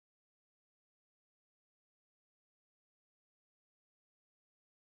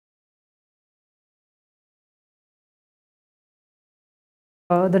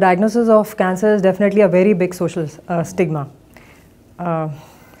The diagnosis of cancer is definitely a very big social stigma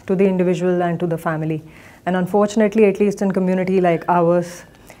to the individual and to the family. And unfortunately, at least in community like ours,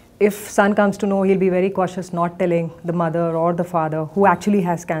 if son comes to know, he'll be very cautious not telling the mother or the father who actually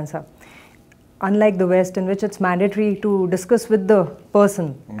has cancer. Unlike the West, in which it's mandatory to discuss with the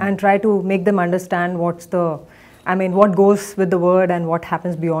person and try to make them understand what goes with the word and what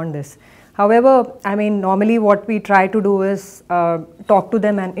happens beyond this. However, normally what we try to do is talk to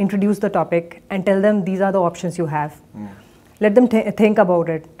them and introduce the topic and tell them these are the options you have. Let them think about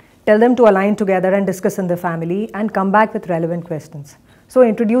it. Tell them to align together and discuss in the family and come back with relevant questions. So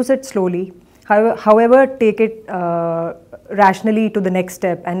introduce it slowly. However, take it rationally to the next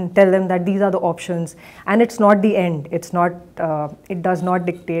step and tell them that these are the options, and it's not the end. It's not. It does not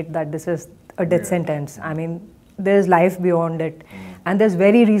dictate that this is a death sentence. There's life beyond it, and there's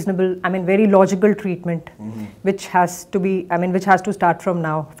very reasonable, very logical treatment, which has to be, which has to start from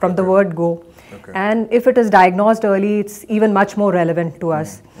now, from the word go. And if it is diagnosed early, it's even much more relevant to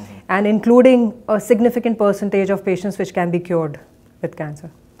us, and including a significant percentage of patients which can be cured with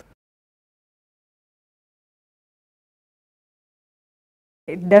cancer.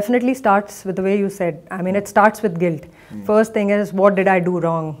 It definitely starts with the way you said. It starts with guilt. First thing is, what did I do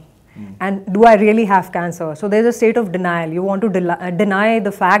wrong? And do I really have cancer? So there's a state of denial. You want to deny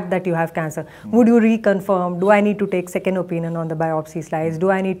the fact that you have cancer. Would you reconfirm? Do I need to take second opinion on the biopsy slides?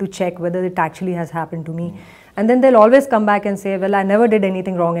 Do I need to check whether it actually has happened to me? And then they'll always come back and say, well, I never did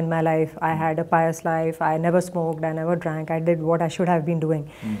anything wrong in my life. I had a pious life. I never smoked. I never drank. I did what I should have been doing.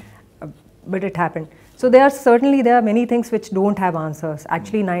 But it happened. So there are many things which don't have answers.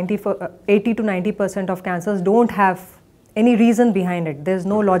 Actually, 80 to 90% of cancers don't have any reason behind it. There's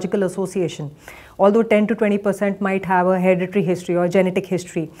no logical association. Although 10 to 20% might have a hereditary history or genetic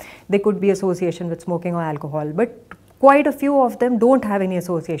history, there could be association with smoking or alcohol, but quite a few of them don't have any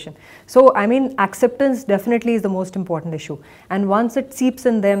association. So acceptance definitely is the most important issue. And once it seeps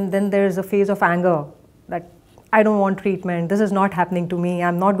in them, then there's a phase of anger that I don't want treatment, this is not happening to me,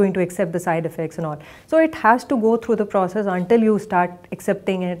 I'm not going to accept the side effects and all. So it has to go through the process until you start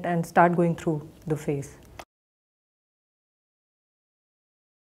accepting it and start going through the phase.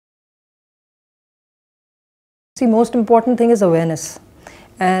 See, most important thing is awareness,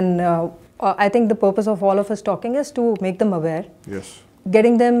 and I think the purpose of all of us talking is to make them aware. Yes.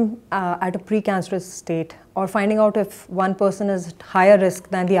 Getting them at a precancerous state, or finding out if one person is at higher risk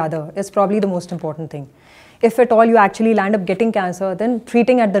than the other, is probably the most important thing. If at all you actually land up getting cancer, then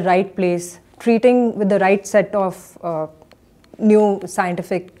treating at the right place, treating with the right set of new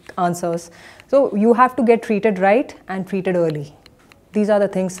scientific answers. So you have to get treated right and treated early. These are the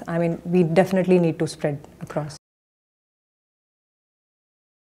things we definitely need to spread across.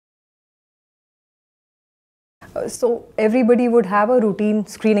 So everybody would have a routine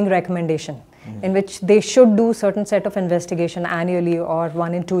screening recommendation in which they should do certain set of investigation annually or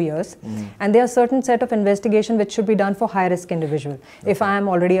 1 in 2 years. And there are certain set of investigation which should be done for high risk individual. If I am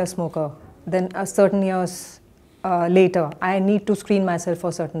already a smoker, then a certain years later, I need to screen myself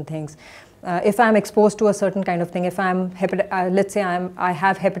for certain things. If I am exposed to a certain kind of thing, if I am, let's say I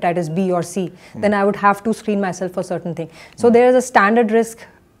have hepatitis B or C, then I would have to screen myself for certain thing. So there is a standard risk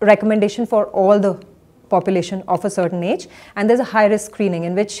recommendation for all the population of a certain age, and there's a high risk screening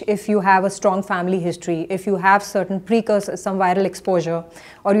in which if you have a strong family history, if you have certain precursors, some viral exposure,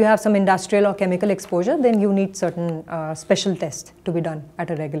 or you have some industrial or chemical exposure, then you need certain special tests to be done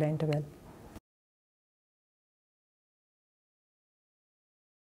at a regular interval.